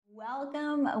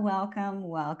Welcome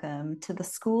to the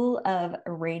School of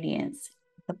Radiance,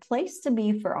 the place to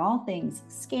be for all things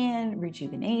skin,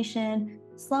 rejuvenation,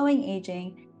 slowing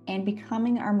aging, and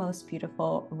becoming our most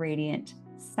beautiful, radiant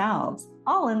selves,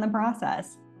 all in the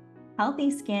process.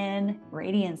 Healthy skin,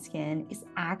 radiant skin, is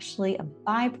actually a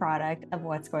byproduct of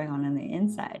what's going on the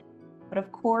inside. But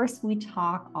of course, we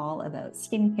talk all about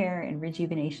skincare and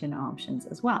rejuvenation options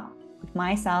as well. With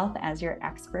myself as your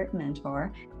expert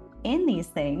mentor in these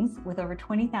things, with over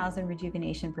 20,000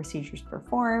 rejuvenation procedures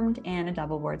performed and a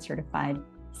double board certified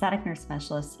aesthetic nurse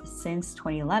specialist since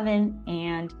 2011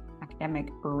 and academic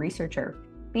researcher.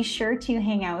 Be sure to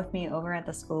hang out with me over at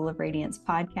the School of Radiance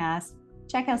podcast.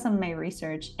 Check out some of my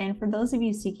research. And for those of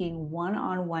you seeking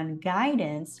one-on-one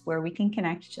guidance where we can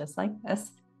connect just like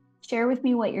this, share with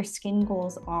me what your skin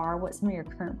goals are, what some of your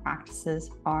current practices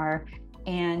are.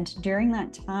 And during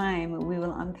that time, we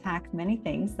will unpack many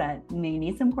things that may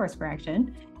need some course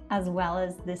correction, as well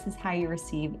as this is how you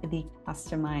receive the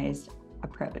customized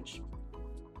approach.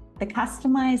 The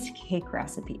customized cake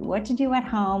recipe, what to do at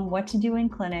home, what to do in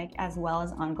clinic, as well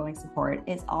as ongoing support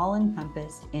is all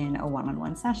encompassed in a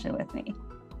one-on-one session with me.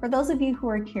 For those of you who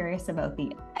are curious about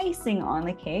the icing on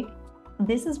the cake,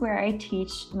 this is where I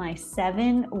teach my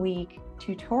 7-week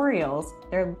tutorials.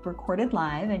 They're recorded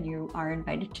live and you are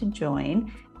invited to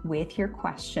join with your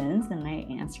questions, and I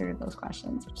answer those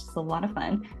questions, which is a lot of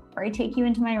fun. Or I take you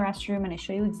into my restroom and I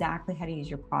show you exactly how to use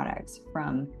your products,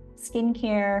 from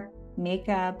skincare,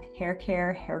 makeup, hair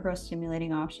care, hair growth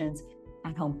stimulating options,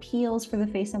 at-home peels for the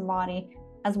face and body,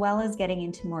 as well as getting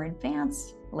into more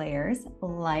advanced layers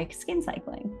like skin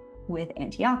cycling with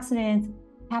antioxidants,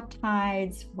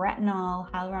 peptides, retinol,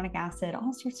 hyaluronic acid,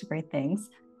 all sorts of great things.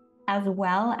 As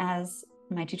well as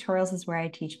my tutorials is where I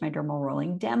teach my dermal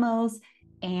rolling demos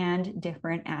and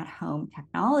different at-home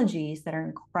technologies that are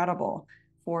incredible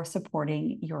for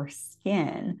supporting your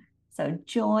skin. So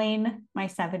join my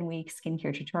 7-week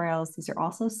skincare tutorials. These are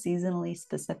also seasonally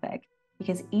specific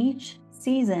because each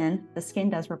season, the skin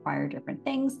does require different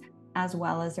things, as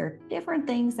well as there are different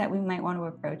things that we might want to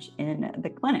approach in the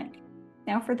clinic.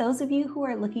 Now, for those of you who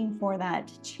are looking for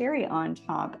that cherry on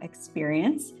top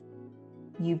experience,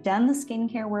 you've done the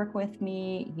skincare work with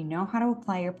me, you know how to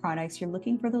apply your products, you're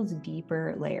looking for those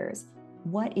deeper layers.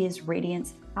 What is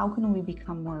radiance? How can we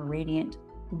become more radiant?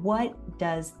 What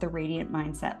does the radiant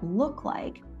mindset look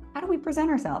like? How do we present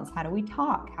ourselves? How do we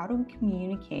talk? How do we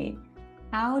communicate?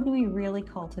 How do we really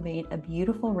cultivate a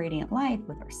beautiful, radiant life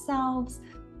with ourselves,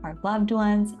 our loved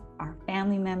ones, our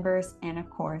family members, and of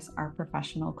course, our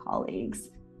professional colleagues?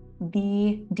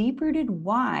 The deep-rooted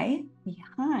why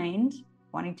behind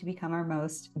wanting to become our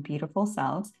most beautiful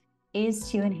selves is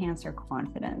to enhance our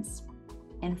confidence.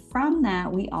 And from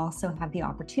that, we also have the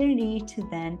opportunity to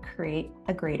then create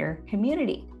a greater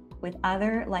community with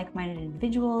other like-minded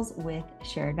individuals with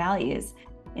shared values.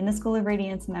 In the School of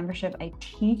Radiance membership, I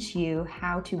teach you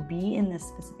how to be in this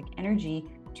specific energy,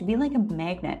 to be like a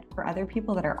magnet for other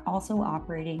people that are also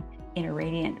operating in a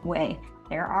radiant way.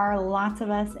 There are lots of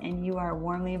us, and you are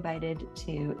warmly invited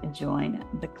to join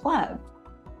the club.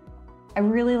 I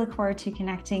really look forward to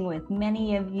connecting with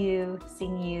many of you,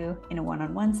 seeing you in a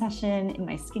one-on-one session, in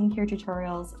my skincare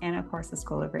tutorials, and of course, the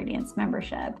School of Radiance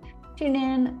membership. Tune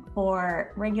in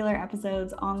for regular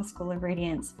episodes on the School of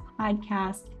Radiance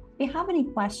podcast. If you have any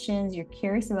questions, you're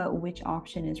curious about which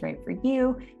option is right for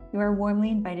you, you are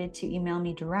warmly invited to email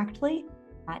me directly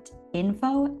at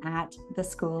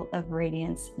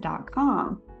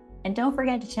info@theschoolofradiance.com. And don't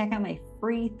forget to check out my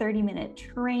free 30-minute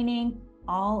training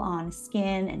all on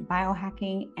skin and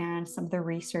biohacking and some of the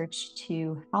research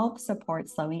to help support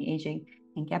slowing aging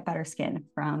and get better skin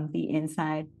from the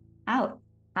inside out.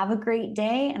 Have a great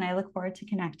day, and I look forward to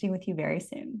connecting with you very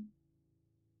soon.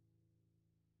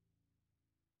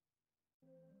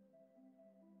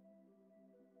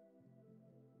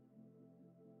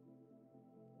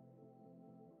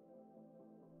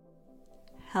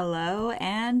 Hello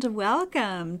and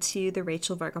welcome to the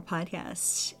Rachel Varga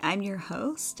podcast. I'm your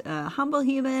host, a humble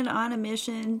human on a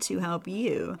mission to help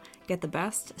you get the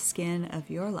best skin of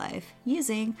your life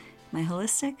using my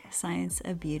holistic science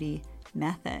of beauty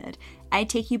method. I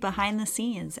take you behind the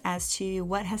scenes as to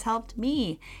what has helped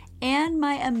me and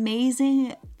my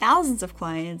amazing thousands of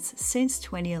clients since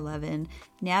 2011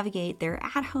 navigate their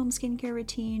at-home skincare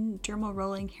routine, dermal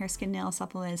rolling, hair, skin, nail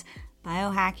supplements,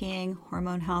 biohacking,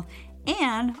 hormone health,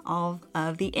 and all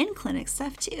of the in-clinic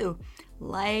stuff too,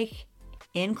 like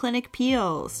in-clinic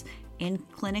peels,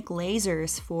 in-clinic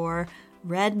lasers for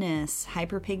redness,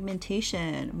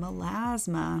 hyperpigmentation,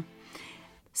 melasma,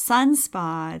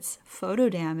 sunspots, photo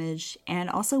damage, and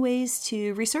also ways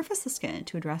to resurface the skin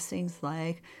to address things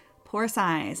like pore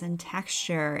size and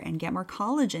texture and get more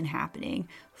collagen happening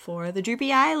for the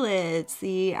droopy eyelids,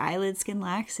 the eyelid skin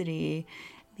laxity,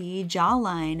 the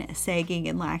jawline sagging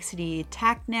and laxity,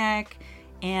 tack neck.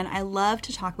 And I love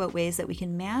to talk about ways that we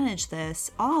can manage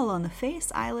this all on the face,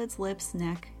 eyelids, lips,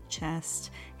 neck, chest,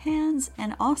 hands,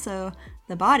 and also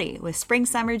the body. With spring,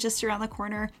 summer just around the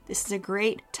corner, this is a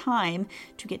great time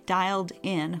to get dialed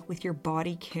in with your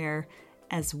body care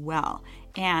as well.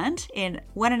 And in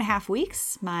 1.5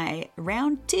 weeks, my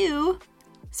round 2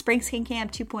 Spring Skin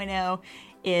Camp 2.0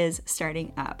 is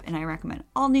starting up. And I recommend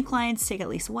all new clients take at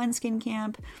least one skin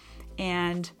camp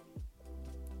and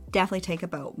definitely take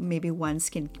about maybe one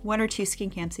or two skin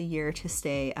camps a year to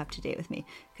stay up to date with me.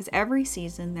 Because every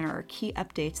season there are key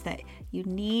updates that you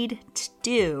need to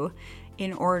do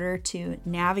in order to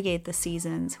navigate the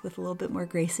seasons with a little bit more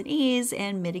grace and ease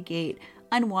and mitigate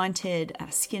unwanted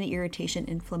skin irritation,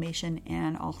 inflammation,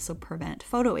 and also prevent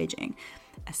photoaging,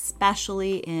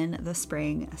 especially in the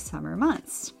spring, summer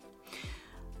months.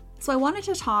 So I wanted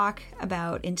to talk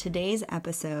about in today's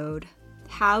episode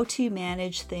how to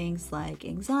manage things like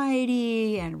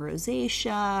anxiety and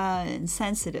rosacea and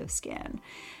sensitive skin.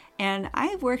 And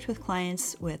I've worked with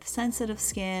clients with sensitive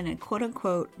skin and quote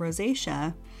unquote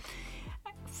rosacea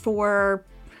for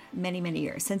many, many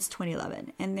years, since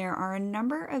 2011. And there are a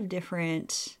number of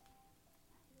different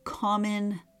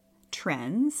common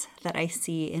trends that I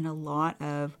see in a lot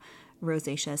of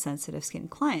rosacea sensitive skin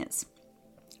clients.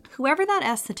 Whoever that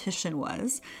esthetician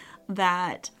was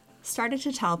that started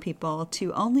to tell people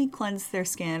to only cleanse their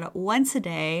skin once a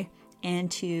day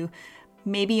and to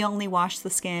maybe only wash the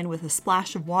skin with a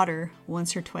splash of water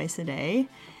once or twice a day,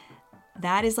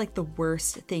 that is like the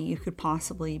worst thing you could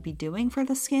possibly be doing for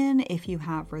the skin if you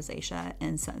have rosacea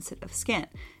and sensitive skin.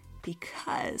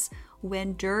 Because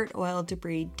when dirt, oil,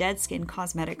 debris, dead skin,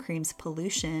 cosmetic creams,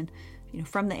 pollution,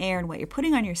 from the air and what you're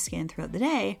putting on your skin throughout the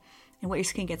day and what your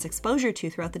skin gets exposure to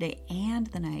throughout the day and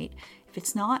the night, if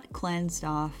it's not cleansed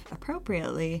off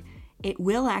appropriately, it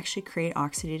will actually create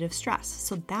oxidative stress.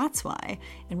 So that's why,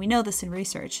 and we know this in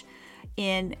research,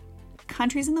 in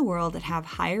countries in the world that have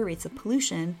higher rates of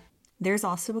pollution, there's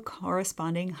also a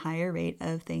corresponding higher rate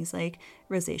of things like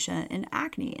rosacea and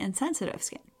acne and sensitive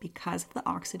skin because of the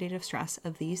oxidative stress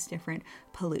of these different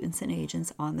pollutants and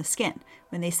agents on the skin.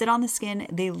 When they sit on the skin,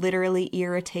 they literally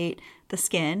irritate the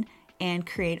skin and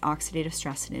create oxidative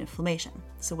stress and inflammation.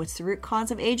 So what's the root cause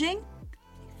of aging?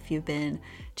 If you've been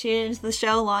tuned into the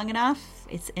show long enough,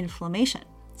 it's inflammation.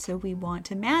 So we want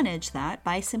to manage that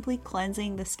by simply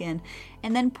cleansing the skin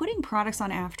and then putting products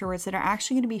on afterwards that are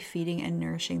actually going to be feeding and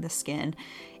nourishing the skin.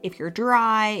 If you're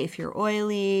dry, if you're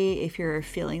oily, if you're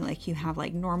feeling like you have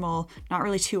like normal, not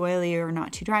really too oily or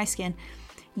not too dry skin,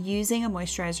 using a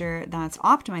moisturizer that's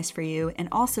optimized for you and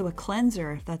also a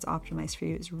cleanser that's optimized for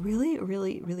you is really,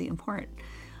 really, really important.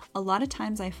 A lot of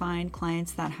times I find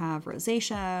clients that have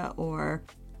rosacea or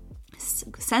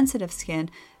sensitive skin,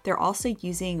 they're also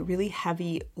using really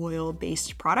heavy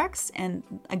oil-based products. And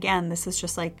again, this is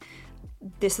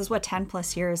what 10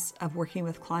 plus years of working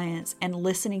with clients and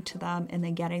listening to them and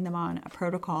then getting them on a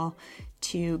protocol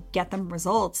to get them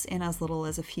results in as little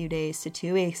as a few days to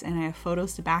 2 weeks. And I have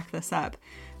photos to back this up.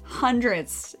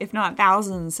 Hundreds, if not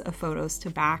thousands of photos to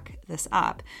back this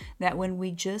up, that when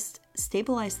we just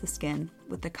stabilize the skin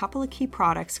with a couple of key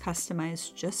products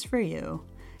customized just for you,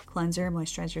 cleanser,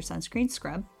 moisturizer, sunscreen,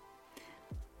 scrub,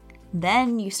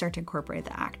 then you start to incorporate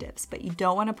the actives. But you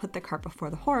don't want to put the cart before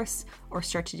the horse or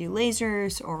start to do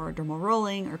lasers or dermal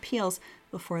rolling or peels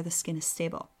before the skin is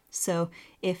stable. So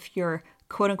if your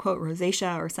quote unquote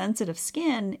rosacea or sensitive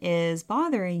skin is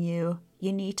bothering you,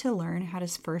 you need to learn how to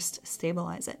first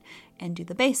stabilize it and do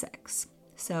the basics.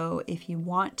 So if you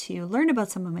want to learn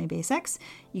about some of my basics,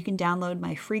 you can download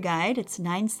my free guide. It's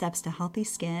 9 steps to healthy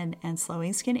skin and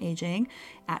slowing skin aging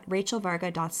at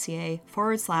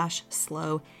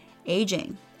rachelvarga.ca/slow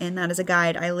aging. And that is a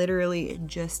guide I literally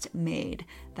just made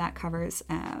that covers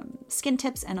skin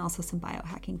tips and also some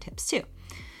biohacking tips too.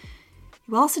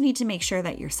 You also need to make sure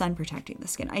that you're sun protecting the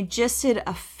skin. I just did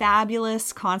a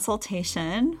fabulous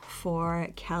consultation for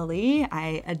Kelly.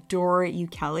 I adore you,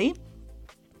 Kelly.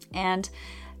 And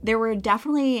there were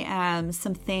definitely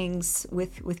some things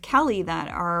with Kelly that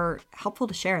are helpful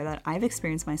to share that I've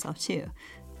experienced myself too.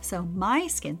 So my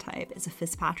skin type is a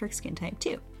Fitzpatrick skin type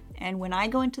too. And when I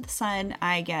go into the sun,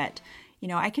 I get,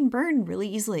 I can burn really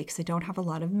easily because I don't have a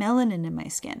lot of melanin in my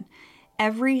skin.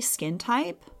 Every skin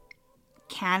type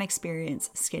can experience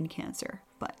skin cancer,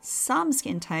 but some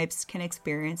skin types can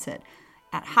experience it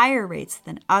at higher rates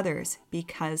than others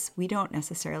because we don't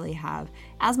necessarily have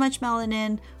as much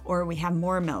melanin or we have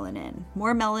more melanin.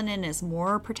 More melanin is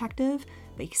more protective,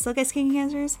 but you still get skin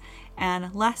cancers,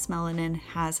 and less melanin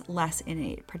has less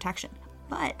innate protection.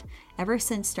 But ever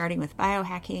since starting with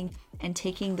biohacking and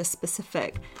taking the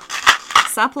specific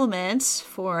supplement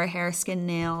for hair, skin,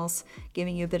 nails,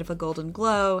 giving you a bit of a golden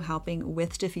glow, helping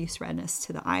with diffuse redness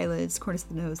to the eyelids, corners of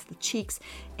the nose, the cheeks,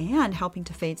 and helping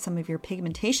to fade some of your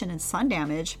pigmentation and sun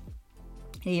damage.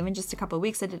 Even just a couple of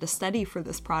weeks, I did a study for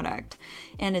this product,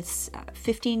 and it's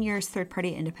 15 years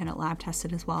third-party independent lab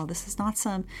tested as well. This is not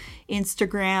some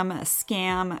Instagram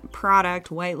scam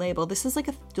product, white label. This is like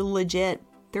a legit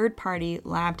third-party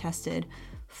lab tested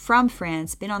from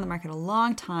France, been on the market a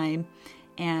long time,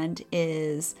 and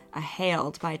is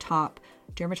hailed by top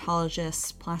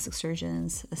dermatologists, plastic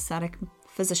surgeons, aesthetic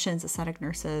physicians, aesthetic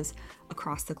nurses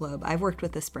across the globe. I've worked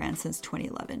with this brand since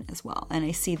 2011 as well, and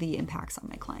I see the impacts on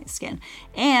my clients' skin,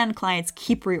 and clients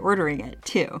keep reordering it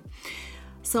too.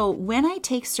 So when I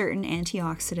take certain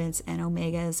antioxidants and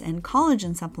omegas and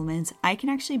collagen supplements, I can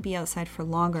actually be outside for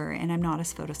longer and I'm not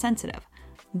as photosensitive.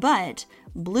 But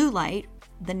blue light,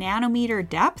 the nanometer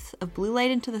depth of blue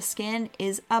light into the skin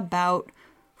is about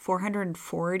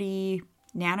 440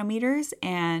 nanometers,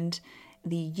 and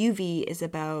the UV is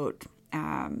about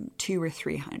 200 or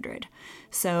 300.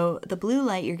 So the blue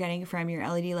light you're getting from your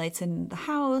LED lights in the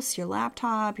house, your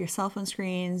laptop, your cell phone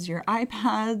screens, your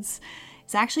iPads,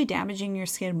 is actually damaging your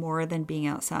skin more than being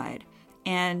outside.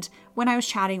 And when I was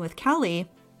chatting with Kelly,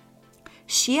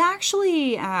 she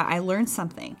actually, I learned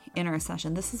something in our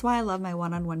session. This is why I love my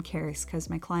one-on-one cares, because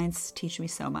my clients teach me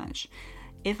so much.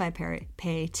 If I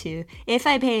pay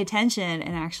attention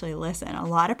and actually listen. A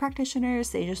lot of practitioners,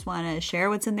 they just want to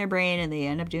share what's in their brain, and they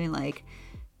end up doing like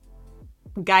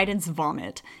guidance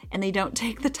vomit, and they don't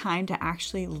take the time to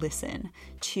actually listen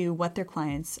to what their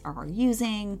clients are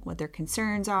using, what their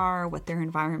concerns are, what their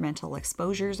environmental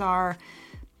exposures are.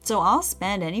 So I'll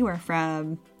spend anywhere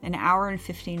from an hour and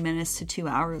 15 minutes to 2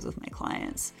 hours with my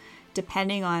clients,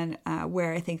 depending on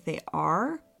where I think they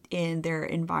are in their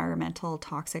environmental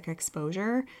toxic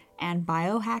exposure and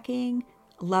biohacking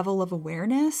level of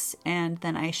awareness. And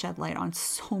then I shed light on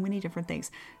so many different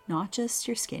things, not just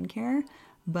your skincare,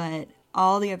 but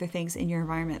all the other things in your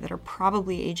environment that are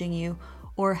probably aging you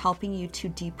or helping you to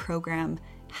deprogram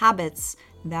habits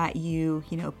that you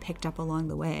picked up along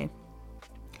the way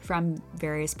from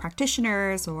various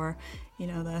practitioners, or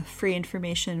the free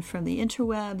information from the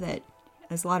interweb. That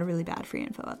there's a lot of really bad free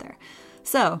info out there.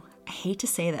 So I hate to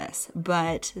say this,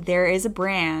 but there's a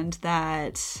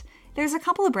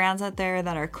couple of brands out there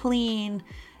that are clean,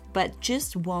 but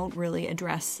just won't really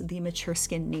address the mature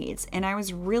skin needs. And I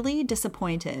was really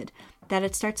disappointed that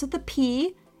it starts with the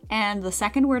P, and the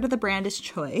second word of the brand is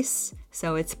choice.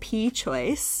 So it's P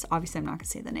Choice. Obviously, I'm not going to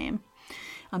say the name.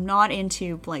 I'm not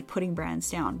into like putting brands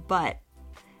down, but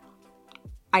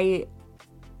I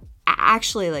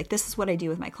actually, this is what I do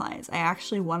with my clients. I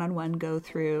actually one-on-one go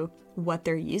through what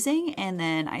they're using, and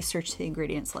then I search the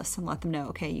ingredients list and let them know,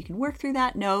 okay, you can work through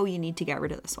that. No, you need to get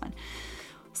rid of this one.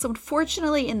 So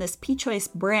unfortunately, in this P-Choice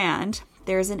brand,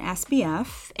 there's an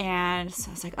SPF, and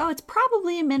so I was like, oh, it's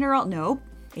probably a mineral. Nope,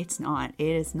 it's not. It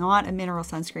is not a mineral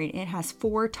sunscreen. It has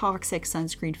 4 toxic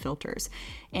sunscreen filters,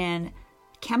 and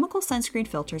chemical sunscreen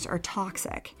filters are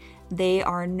toxic. They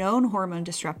are known hormone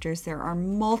disruptors. There are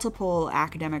multiple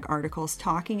academic articles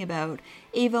talking about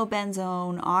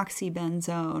avobenzone,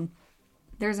 oxybenzone.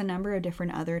 There's a number of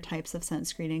different other types of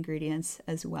sunscreen ingredients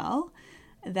as well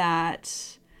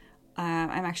that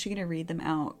I'm actually going to read them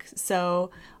out.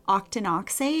 So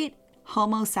octinoxate,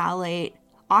 homosalate,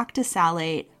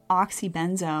 octisalate,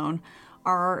 oxybenzone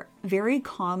are very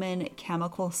common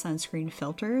chemical sunscreen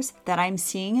filters that I'm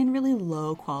seeing in really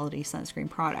low quality sunscreen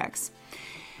products.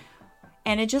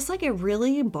 And it just it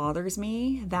really bothers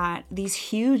me that these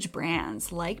huge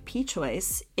brands like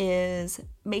P-Choice is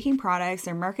making products,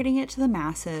 they're marketing it to the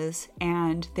masses,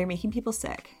 and they're making people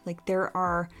sick. There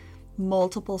are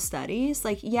multiple studies.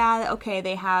 Yeah, okay,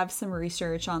 they have some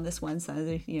research on this one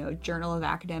side, Journal of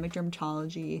Academic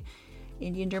Dermatology,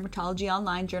 Indian Dermatology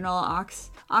Online Journal,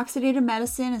 Oxidative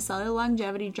Medicine and Cellular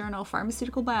Longevity Journal,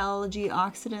 Pharmaceutical Biology,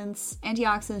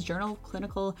 Antioxidants, Journal of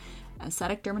Clinical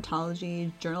Aesthetic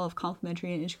Dermatology, Journal of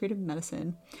Complementary and Integrative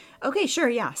Medicine. Okay, sure,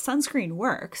 yeah, sunscreen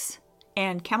works,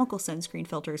 and chemical sunscreen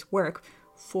filters work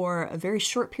for a very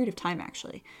short period of time,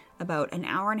 actually, about an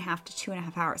hour and a half to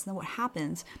 2.5 hours. And then what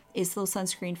happens is those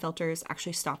sunscreen filters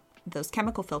actually stop, those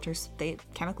chemical filters, they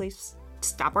chemically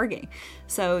stop working.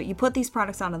 So you put these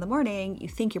products on in the morning, you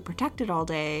think you're protected all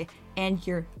day, and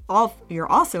you're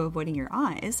also avoiding your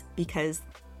eyes because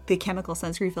the chemical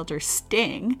sunscreen filters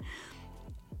sting.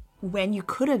 when you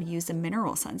could have used a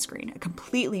mineral sunscreen, a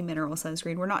completely mineral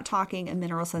sunscreen. We're not talking a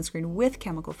mineral sunscreen with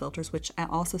chemical filters, which I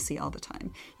also see all the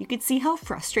time. You could see how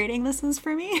frustrating this is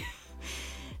for me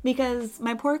because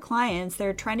my poor clients,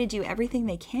 they're trying to do everything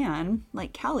they can,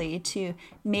 like Kelly, to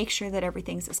make sure that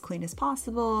everything's as clean as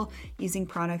possible, using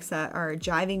products that are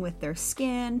jiving with their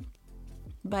skin.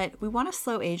 But we want to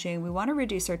slow aging, we want to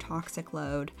reduce our toxic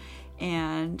load,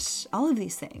 and all of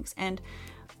these things. And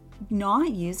not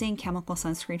using chemical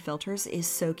sunscreen filters is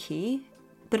so key,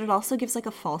 but it also gives like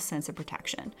a false sense of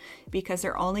protection because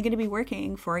they're only going to be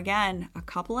working for, again, a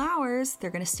couple hours.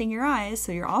 They're going to sting your eyes,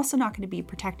 so you're also not going to be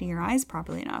protecting your eyes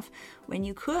properly enough. When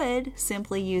you could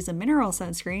simply use a mineral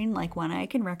sunscreen, like one I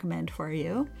can recommend for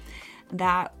you,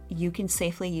 that you can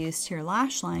safely use to your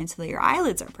lash line so that your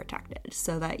eyelids are protected,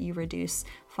 so that you reduce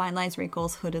fine lines,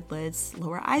 wrinkles, hooded lids,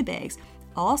 lower eye bags.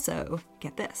 Also,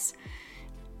 get this.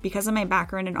 Because of my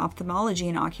background in ophthalmology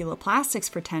and oculoplastics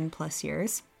for 10 plus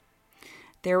years,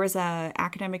 there was an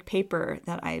academic paper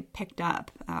that I picked up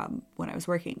when I was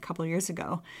working a couple of years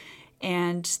ago.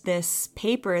 And this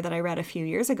paper that I read a few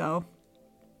years ago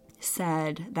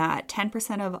said that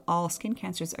 10% of all skin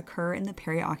cancers occur in the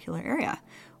periocular area,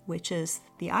 which is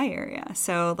the eye area.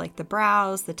 So like the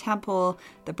brows, the temple,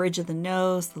 the bridge of the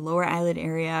nose, the lower eyelid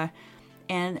area.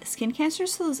 And skin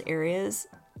cancers to those areas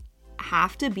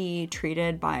have to be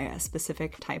treated by a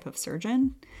specific type of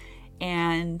surgeon.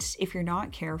 And if you're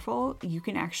not careful, you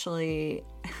can actually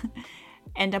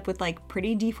end up with like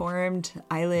pretty deformed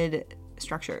eyelid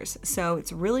structures. So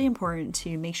it's really important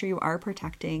to make sure you are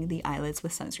protecting the eyelids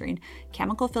with sunscreen.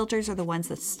 Chemical filters are the ones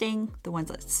that sting, the ones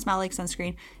that smell like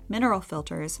sunscreen. Mineral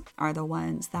filters are the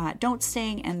ones that don't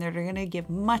sting and they're going to give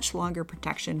much longer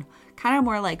protection, kind of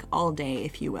more like all day,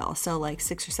 if you will. So like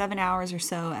 6 or 7 hours or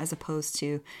so, as opposed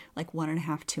to like 1.5,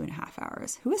 2.5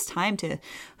 hours.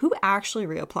 Who actually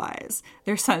reapplies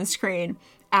their sunscreen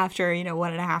after,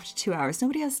 1.5 to 2 hours?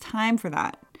 Nobody has time for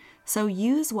that. So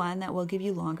use one that will give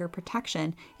you longer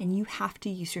protection, and you have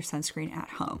to use your sunscreen at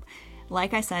home.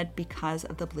 Like I said, because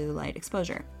of the blue light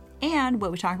exposure. And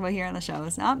what we talk about here on the show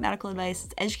is not medical advice,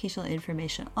 it's educational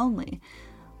information only.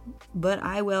 But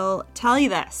I will tell you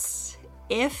this,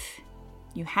 if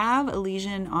you have a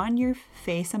lesion on your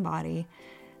face and body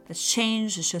that's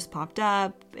changed, it's just popped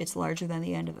up, it's larger than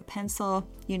the end of a pencil,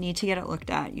 you need to get it looked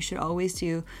at. You should always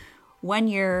do 1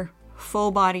 year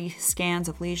full body scans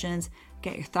of lesions.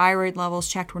 Get your thyroid levels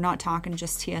checked. We're not talking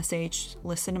just TSH.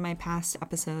 Listen to my past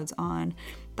episodes on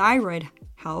thyroid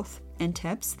health and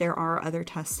tips. There are other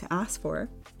tests to ask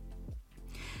for.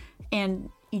 And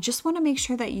you just want to make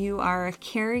sure that you are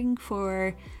caring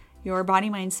for your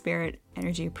body, mind, spirit,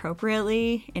 energy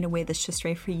appropriately in a way that's just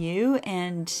right for you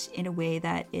and in a way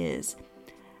that is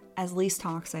as least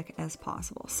toxic as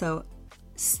possible. So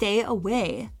stay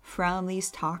away from these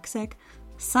toxic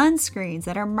sunscreens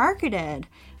that are marketed.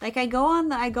 Like I go on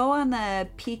the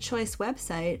Peach Choice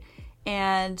website,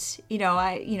 and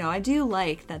I do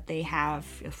like that they have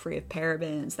free of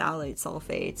parabens, phthalate,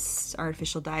 sulfates,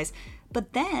 artificial dyes,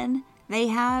 but then they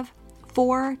have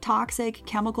 4 toxic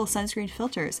chemical sunscreen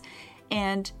filters,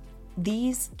 and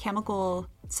these chemical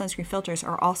sunscreen filters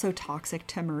are also toxic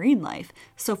to marine life.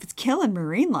 So if it's killing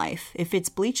marine life, if it's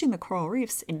bleaching the coral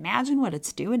reefs, imagine what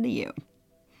it's doing to you.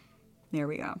 There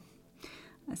we go.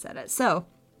 I said it. So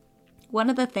one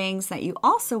of the things that you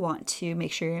also want to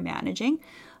make sure you're managing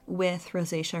with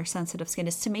rosacea or sensitive skin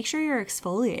is to make sure you're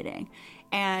exfoliating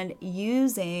and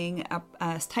using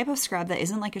a type of scrub that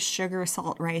isn't like a sugar,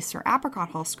 salt, rice, or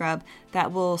apricot hull scrub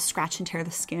that will scratch and tear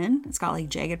the skin. It's got like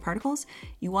jagged particles.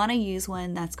 You want to use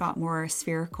one that's got more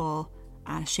spherical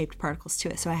shaped particles to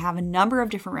it. So I have a number of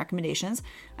different recommendations.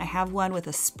 I have one with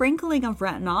a sprinkling of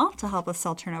retinol to help with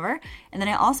cell turnover. And then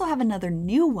I also have another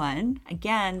new one,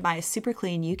 again, by a Super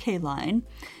Clean UK line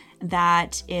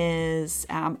that is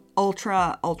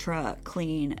ultra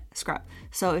clean scrub.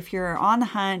 So if you're on the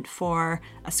hunt for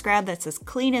a scrub that's as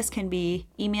clean as can be,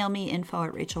 email me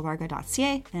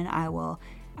info@rachelvarga.ca and I will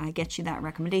get you that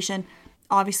recommendation.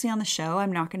 Obviously on the show,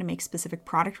 I'm not going to make specific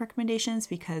product recommendations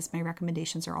because my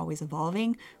recommendations are always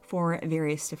evolving for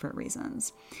various different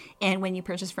reasons. And when you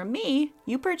purchase from me,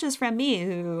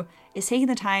 who is taking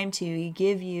the time to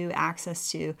give you access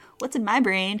to what's in my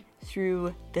brain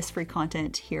through this free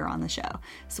content here on the show.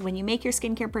 So when you make your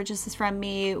skincare purchases from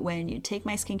me, when you take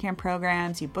my skincare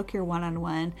programs, you book your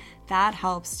one-on-one, that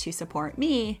helps to support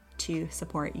me to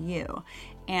support you.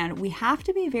 And we have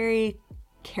to be very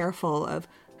careful of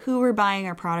who we're buying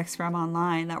our products from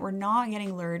online, that we're not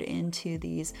getting lured into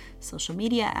these social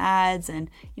media ads and,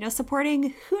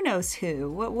 supporting who knows who.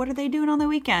 What are they doing on the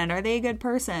weekend? Are they a good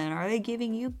person? Are they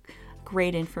giving you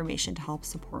great information to help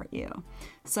support you.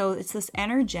 So it's this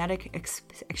energetic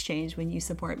exchange. When you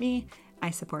support me, I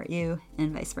support you,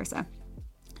 and vice versa.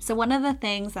 So one of the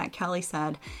things that Kelly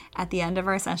said at the end of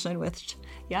our session, which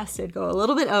yes, did go a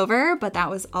little bit over, but that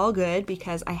was all good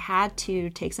because I had to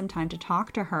take some time to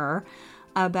talk to her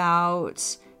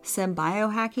about some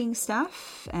biohacking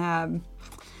stuff,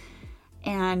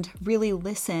 and really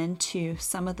listen to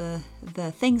some of the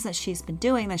things that she's been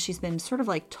doing, that she's been sort of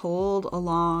like told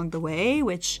along the way,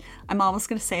 which I'm almost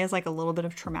going to say is like a little bit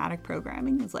of traumatic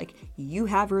programming. It's like, you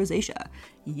have rosacea,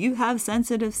 you have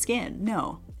sensitive skin.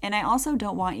 No. And I also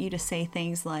don't want you to say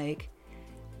things like,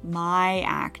 my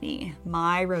acne,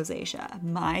 my rosacea,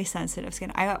 my sensitive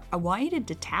skin. I want you to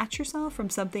detach yourself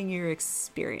from something you're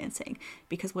experiencing,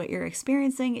 because what you're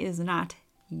experiencing is not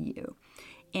you.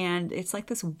 And it's like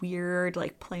this weird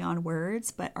like play on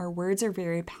words, but our words are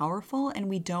very powerful, and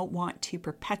we don't want to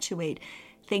perpetuate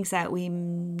things that we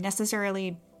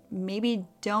necessarily maybe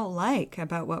don't like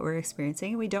about what we're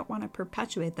experiencing. We don't want to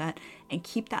perpetuate that and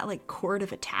keep that like cord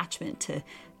of attachment to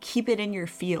keep it in your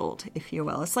field, if you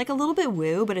will. It's like a little bit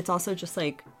woo, but it's also just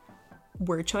like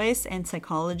word choice and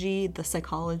psychology, the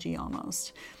psychology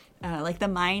almost. Like the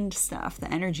mind stuff, the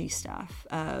energy stuff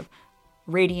of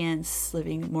radiance,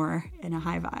 living more in a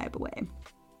high vibe way.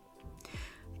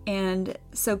 And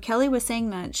so Kelly was saying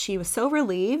that she was so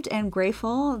relieved and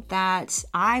grateful that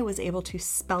I was able to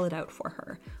spell it out for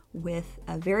her with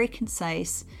a very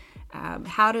concise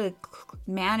how to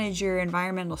manage your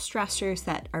environmental stressors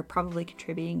that are probably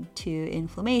contributing to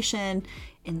inflammation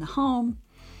in the home,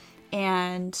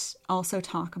 and also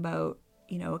talk about,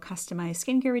 you know, a customized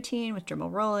skincare routine with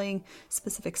dermal rolling,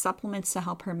 specific supplements to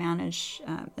help her manage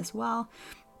as well.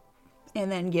 And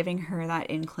then giving her that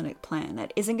in-clinic plan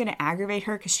that isn't going to aggravate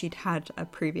her, because she'd had a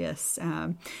previous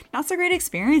not so great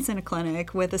experience in a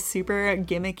clinic with a super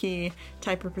gimmicky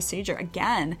type of procedure.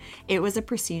 Again, it was a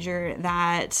procedure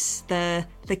that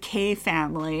the K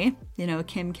family, you know,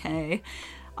 Kim K,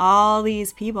 all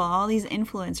these people, all these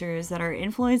influencers that are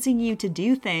influencing you to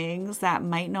do things that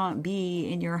might not be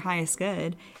in your highest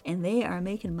good, and they are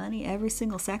making money every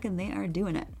single second they are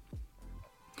doing it.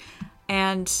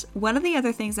 And one of the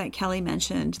other things that Kelly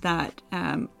mentioned that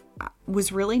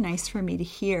was really nice for me to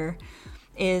hear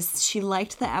is she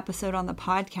liked the episode on the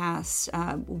podcast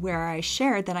where I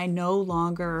shared that I no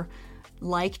longer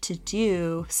like to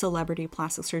do celebrity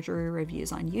plastic surgery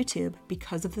reviews on YouTube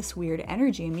because of this weird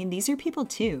energy. I mean, these are people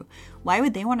too. Why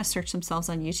would they want to search themselves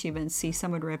on YouTube and see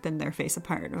someone ripping their face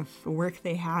apart of work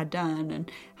they had done and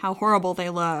how horrible they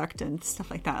looked and stuff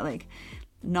like that? Like,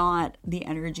 not the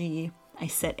energy I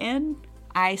sit in.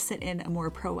 I sit in a more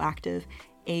proactive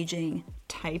aging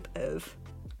type of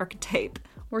archetype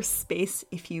or space,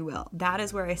 if you will. That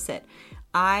is where I sit.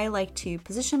 I like to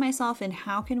position myself in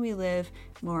how can we live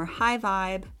more high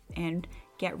vibe and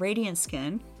get radiant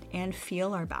skin and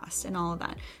feel our best and all of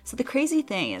that. So the crazy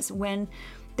thing is when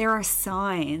there are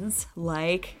signs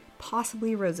like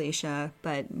possibly rosacea,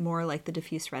 but more like the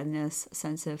diffuse redness,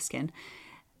 sensitive skin,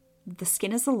 the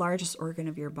skin is the largest organ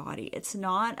of your body. It's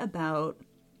not about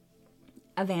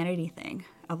a vanity thing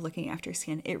of looking after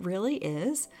skin. It really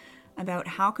is about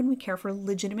how can we care for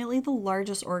legitimately the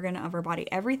largest organ of our body.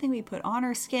 Everything we put on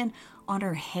our skin, on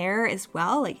our hair as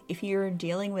well. Like if you're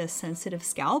dealing with sensitive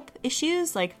scalp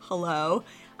issues, like hello,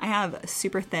 I have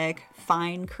super thick,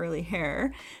 fine, curly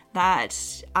hair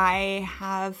that I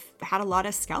have had a lot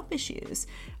of scalp issues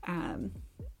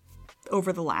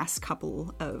over the last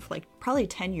couple of like probably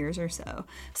 10 years or so.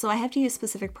 So I have to use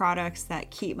specific products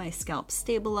that keep my scalp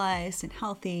stabilized and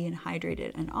healthy and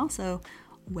hydrated and also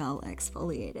well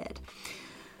exfoliated.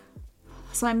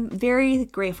 So I'm very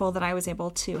grateful that I was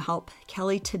able to help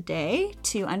Kelly today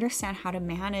to understand how to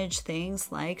manage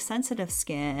things like sensitive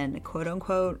skin, quote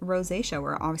unquote rosacea.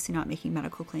 We're obviously not making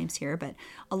medical claims here, but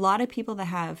a lot of people that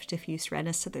have diffuse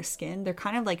redness to their skin, they're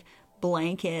kind of like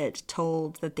blanket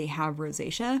told that they have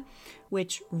rosacea,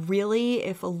 which really,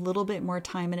 if a little bit more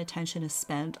time and attention is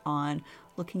spent on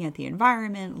looking at the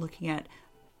environment, looking at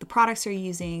the products they're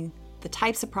using, the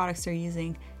types of products they're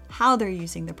using, how they're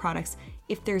using the products,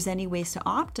 if there's any ways to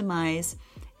optimize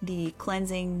the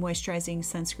cleansing, moisturizing,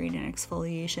 sunscreen, and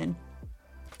exfoliation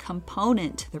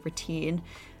component to the routine,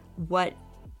 what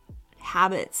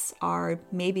habits are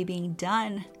maybe being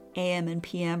done AM and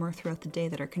PM or throughout the day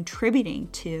that are contributing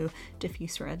to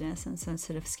diffuse redness and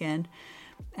sensitive skin.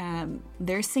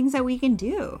 There's things that we can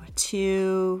do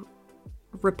to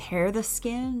repair the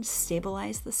skin,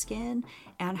 stabilize the skin,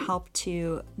 and help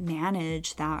to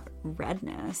manage that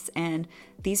redness. And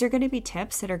these are going to be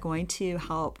tips that are going to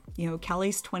help, you know,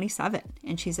 Kelly's 27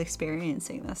 and she's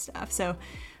experiencing this stuff. So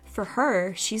for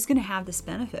her, she's going to have this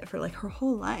benefit for like her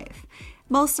whole life.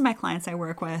 Most of my clients I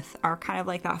work with are kind of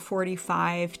like that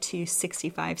 45 to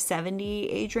 65, 70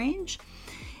 age range.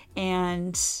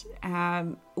 And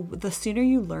the sooner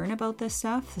you learn about this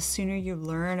stuff, the sooner you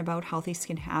learn about healthy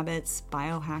skin habits,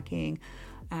 biohacking,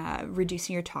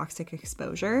 reducing your toxic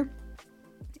exposure,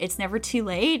 it's never too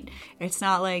late. It's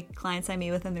not like clients I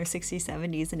meet with in their 60s,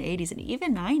 70s, and 80s, and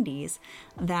even 90s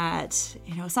that,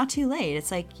 it's not too late. It's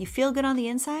like you feel good on the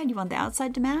inside, you want the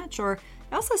outside to match, or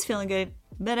I also was feeling good,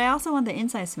 but I also want the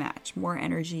inside to match, more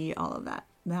energy, all of that.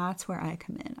 That's where I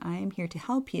come in. I am here to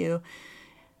help you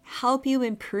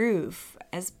improve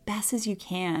as best as you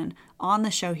can on the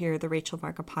show here, the Rachel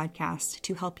Varga podcast,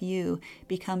 to help you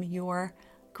become your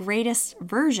greatest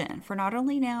version for not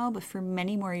only now, but for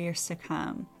many more years to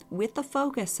come, with the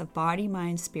focus of body,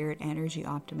 mind, spirit, energy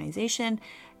optimization,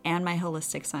 and my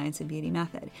holistic science and beauty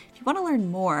method. If you want to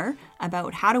learn more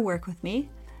about how to work with me,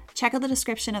 check out the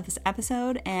description of this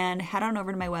episode and head on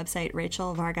over to my website,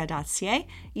 rachelvarga.ca.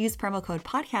 Use promo code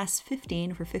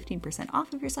podcast15 for 15%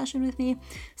 off of your session with me.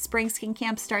 Spring Skin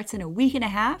Camp starts in a week and a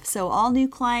half, so all new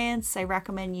clients, I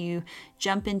recommend you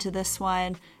jump into this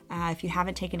one. If you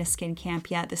haven't taken a skin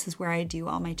camp yet, this is where I do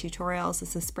all my tutorials.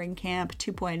 This is Spring Camp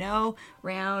 2.0,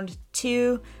 round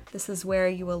 2. This is where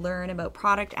you will learn about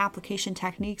product application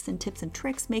techniques and tips and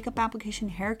tricks, makeup application,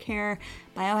 hair care,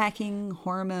 biohacking,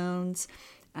 hormones,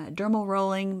 dermal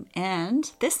rolling. And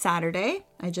this Saturday,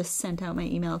 I just sent out my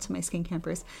email to my skin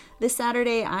campers. This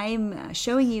Saturday, I'm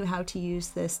showing you how to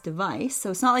use this device.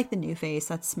 So it's not like the New Face,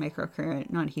 that's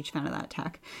microcurrent, not a huge fan of that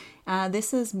tech.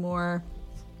 This is more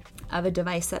of a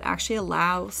device that actually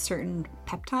allows certain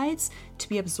peptides to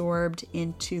be absorbed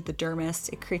into the dermis.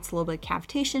 It creates a little bit of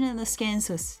cavitation in the skin,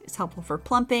 so it's helpful for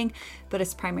plumping, but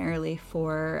it's primarily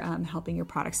for helping your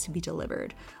products to be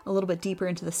delivered a little bit deeper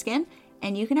into the skin.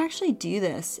 And you can actually do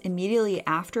this immediately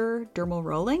after dermal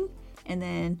rolling, and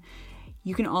then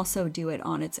you can also do it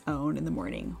on its own in the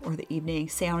morning or the evening.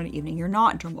 Say on an evening you're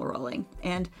not dermal rolling.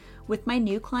 And with my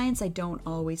new clients, I don't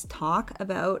always talk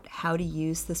about how to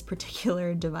use this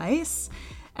particular device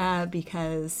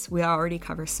because we already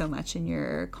cover so much in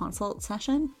your consult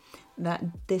session that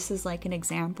this is like an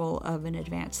example of an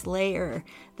advanced layer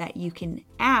that you can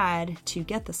add to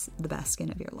get the best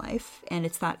skin of your life. And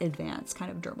it's that advanced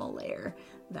kind of dermal layer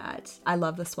that I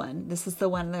love. This one. This is the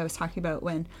one that I was talking about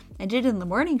when I did it in the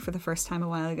morning for the first time a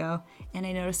while ago. And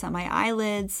I noticed that my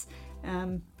eyelids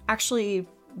actually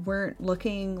weren't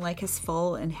looking like as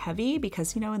full and heavy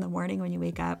because, in the morning when you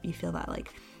wake up, you feel that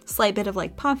like slight bit of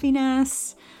like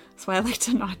puffiness. That's why I like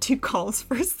to not do calls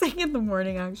first thing in the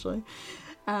morning, actually.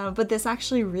 But this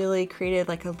actually really created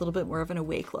like a little bit more of an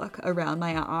awake look around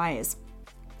my eyes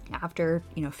after,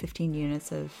 15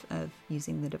 units of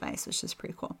using the device, which is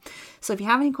pretty cool. So if you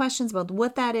have any questions about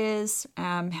what that is,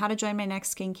 how to join my next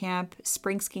skin camp,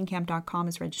 springskincamp.com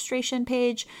is registration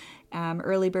page.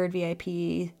 Early bird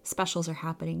VIP specials are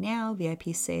happening now.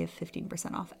 VIP save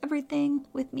 15% off everything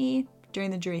with me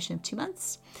during the duration of 2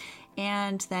 months.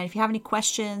 And then if you have any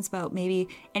questions about maybe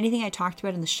anything I talked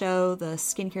about in the show, the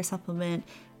skincare supplement,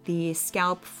 the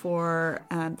scalp for,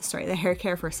 the hair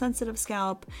care for sensitive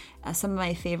scalp, some of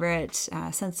my favorite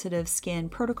sensitive skin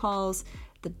protocols,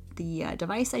 the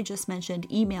device I just mentioned,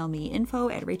 email me,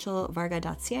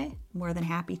 info@rachelvarga.ca. More than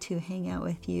happy to hang out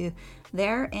with you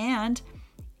there. And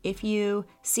if you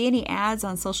see any ads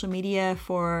on social media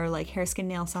for like hair, skin,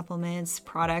 nail supplements,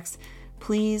 products,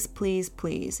 please, please,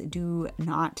 please do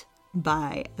not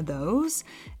buy those.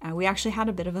 We actually had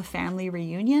a bit of a family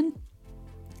reunion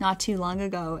not too long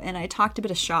ago, and I talked a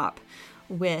bit of shop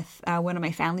with one of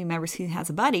my family members who has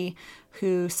a buddy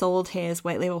who sold his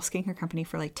white label skincare company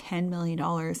for like $10 million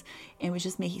and was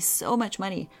just making so much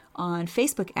money on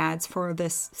Facebook ads for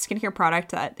this skincare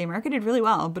product that they marketed really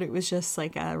well, but it was just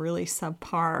like a really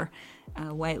subpar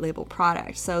white label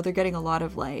product. So they're getting a lot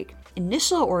of like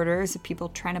initial orders of people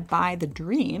trying to buy the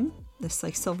dream, this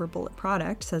like silver bullet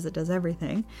product, says it does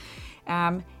everything.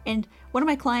 And one of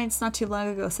my clients not too long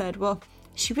ago said, well,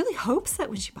 she really hopes that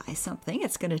when she buys something,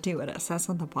 it's going to do what it says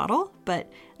on the bottle.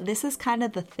 But this is kind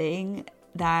of the thing,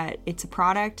 that it's a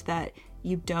product that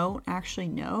you don't actually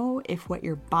know if what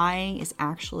you're buying is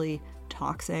actually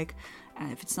toxic,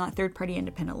 if it's not third-party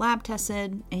independent lab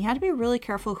tested. And you have to be really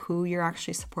careful who you're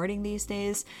actually supporting these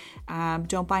days.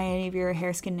 Don't buy any of your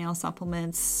hair, skin, nail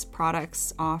supplements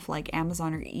products off like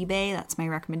Amazon or eBay. That's my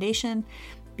recommendation,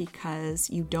 because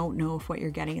you don't know if what you're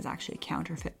getting is actually a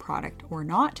counterfeit product or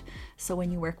not. So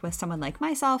when you work with someone like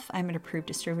myself, I'm an approved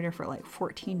distributor for like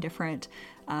 14 different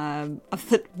of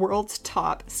the world's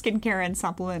top skincare and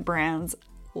supplement brands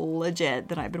legit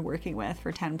that I've been working with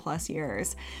for 10 plus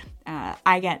years.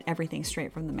 I get everything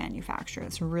straight from the manufacturer.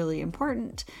 It's really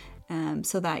important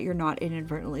so that you're not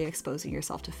inadvertently exposing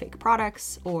yourself to fake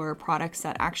products or products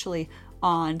that actually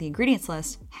on the ingredients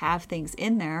list have things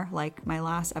in there, like my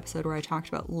last episode where I talked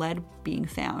about lead being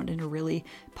found in a really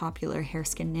popular hair,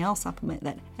 skin, nail supplement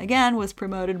that, again, was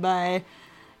promoted by,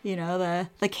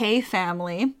 the K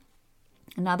family.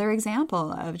 Another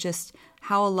example of just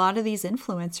how a lot of these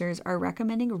influencers are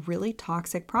recommending really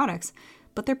toxic products,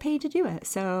 but they're paid to do it,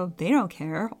 so they don't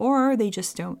care, or they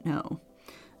just don't know.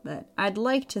 But I'd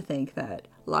like to think that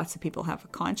lots of people have a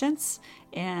conscience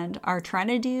and are trying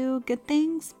to do good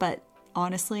things, but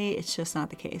honestly, it's just not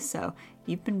the case. So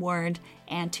you've been warned,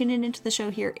 and tuning into the show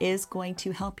here is going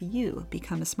to help you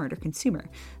become a smarter consumer.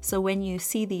 So when you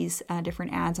see these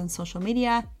different ads on social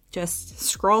media, just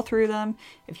scroll through them.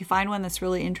 If you find one that's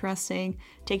really interesting,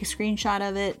 take a screenshot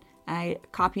of it. I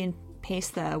copy and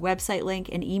paste the website link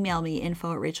and email me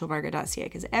info@rachelvarga.ca,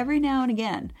 because every now and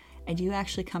again, I do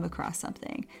actually come across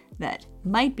something that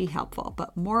might be helpful,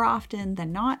 but more often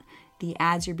than not, the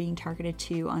ads you're being targeted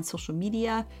to on social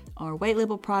media are white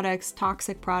label products,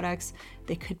 toxic products.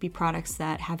 They could be products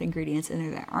that have ingredients in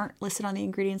there that aren't listed on the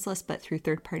ingredients list, but through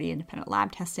third-party independent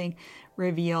lab testing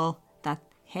reveal that,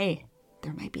 hey,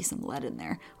 there might be some lead in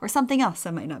there or something else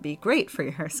that might not be great for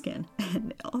your hair, skin,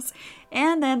 and nails.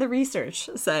 And then the research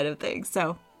side of things.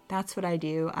 So that's what I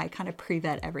do. I kind of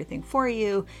pre-vet everything for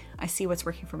you. I see what's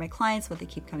working for my clients, what they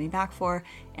keep coming back for,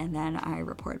 and then I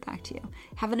report back to you.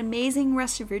 Have an amazing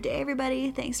rest of your day,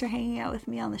 everybody. Thanks for hanging out with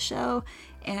me on the show.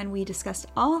 And we discussed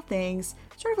all things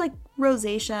sort of like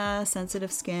rosacea,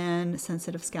 sensitive skin,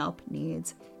 sensitive scalp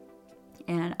needs.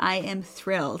 And I am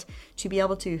thrilled to be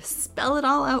able to spell it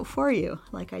all out for you,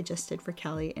 like I just did for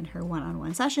Kelly in her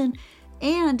one-on-one session,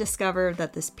 and discover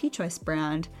that this P-Choice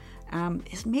brand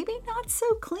is maybe not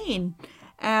so clean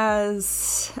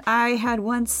as I had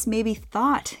once maybe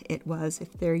thought it was,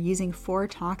 if they're using 4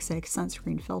 toxic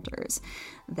sunscreen filters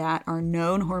that are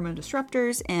known hormone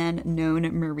disruptors and known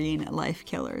marine life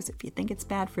killers. If you think it's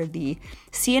bad for the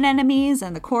sea anemones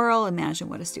and the coral, imagine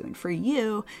what it's doing for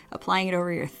you, applying it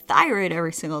over your thyroid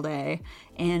every single day,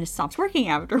 and it stops working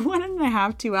after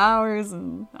 1.5, 2 hours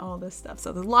and all this stuff.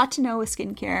 So there's a lot to know with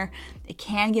skincare. It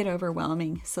can get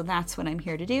overwhelming. So that's what I'm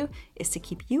here to do, is to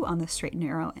keep you on the straight and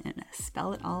narrow and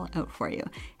spell it all out for you.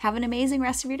 Have an amazing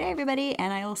rest of your day, everybody,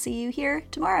 and I will see you here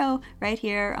tomorrow, right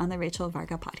here on the Rachel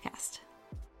Varga podcast.